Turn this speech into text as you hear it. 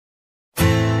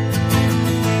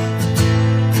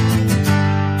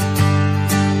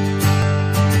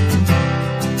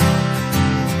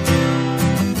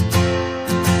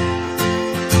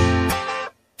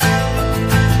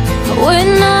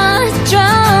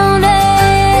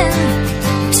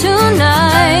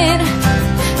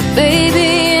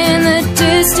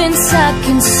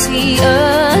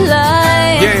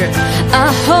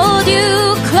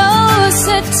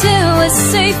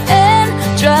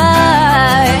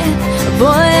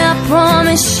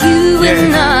will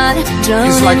not drown.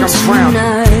 It's like I'm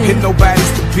drowning, and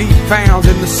nobody's to be found,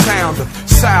 in the sound of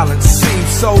silence seems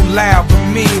so loud. But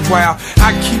meanwhile,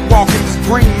 I keep walking this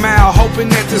green mile, hoping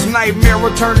that this nightmare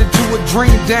will turn into a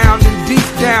dream. Down and deep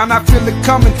down, I feel it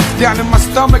coming down in my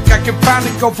stomach. I can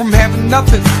finally go from having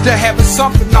nothing to having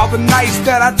something. All the nights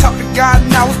that I talked to God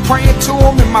and I was praying to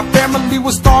Him, and my family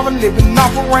was starving, living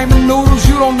off of ramen noodles.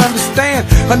 You don't understand.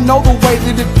 I know the way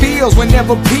that it feels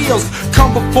whenever pills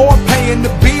come before paying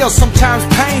the bills. Sometimes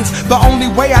pain's the only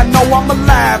way I know I'm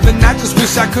alive, and I just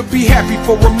wish I could be happy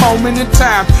for a moment in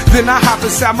time. Then I hop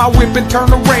inside my whip and turn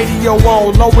the radio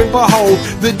on. Lo and behold,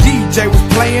 the DJ was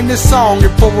playing this song,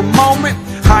 and for a moment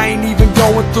I ain't even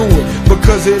going through it,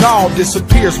 because it all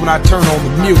disappears when I turn on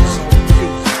the music.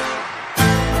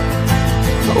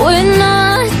 We're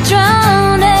not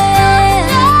drowning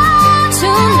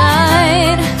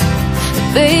tonight,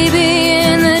 baby.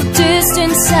 In the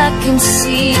distance I can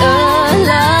see a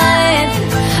light.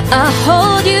 I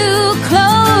hold you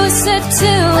closer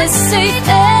till it's safe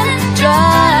and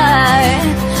dry.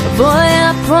 Boy,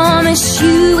 I promise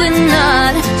you we're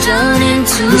not drowning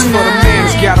tonight. This for the man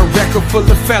who's got a record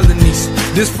full of felonies.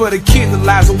 This for the kid that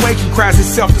lies awake and cries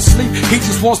himself to sleep. He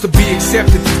just wants to be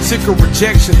accepted, sick of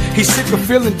rejection. He's sick of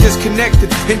feeling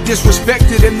disconnected and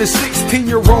disrespected. And the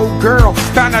 16-year-old girl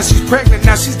found out she's pregnant.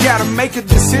 Now she's gotta make a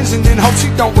decision and hope she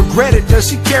don't regret it. Does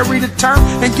she carry the term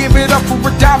and give it up for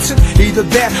adoption? Either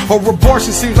that or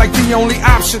abortion seems like the only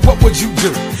option. What would you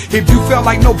do? If you felt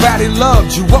like nobody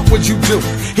loved you, what would you do?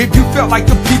 If you felt like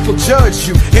the people judged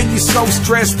you and you're so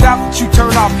stressed out that you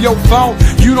turn off your phone.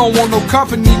 You don't want no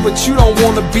company, but you don't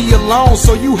want to be alone,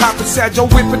 so you hop inside your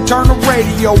whip and turn the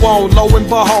radio on. Lo and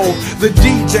behold, the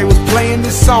DJ was playing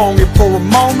this song, and for a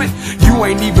moment you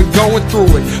ain't even going through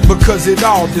it, because it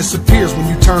all disappears when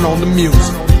you turn on the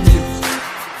music.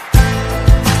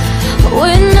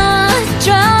 We're not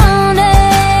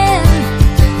drowning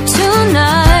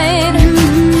tonight,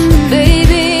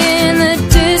 baby. In the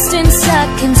distance I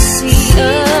can see a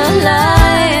light.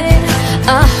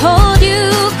 I hold you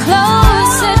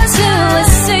closer till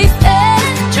it's safe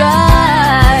and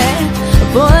dry.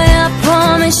 Boy, I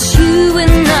promise you we're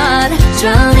not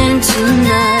drowning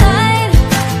tonight.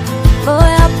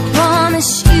 Boy, I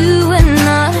promise you we're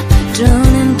not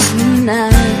drowning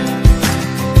tonight.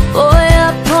 Boy,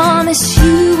 I promise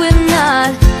you we're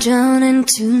not drowning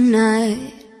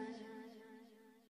tonight.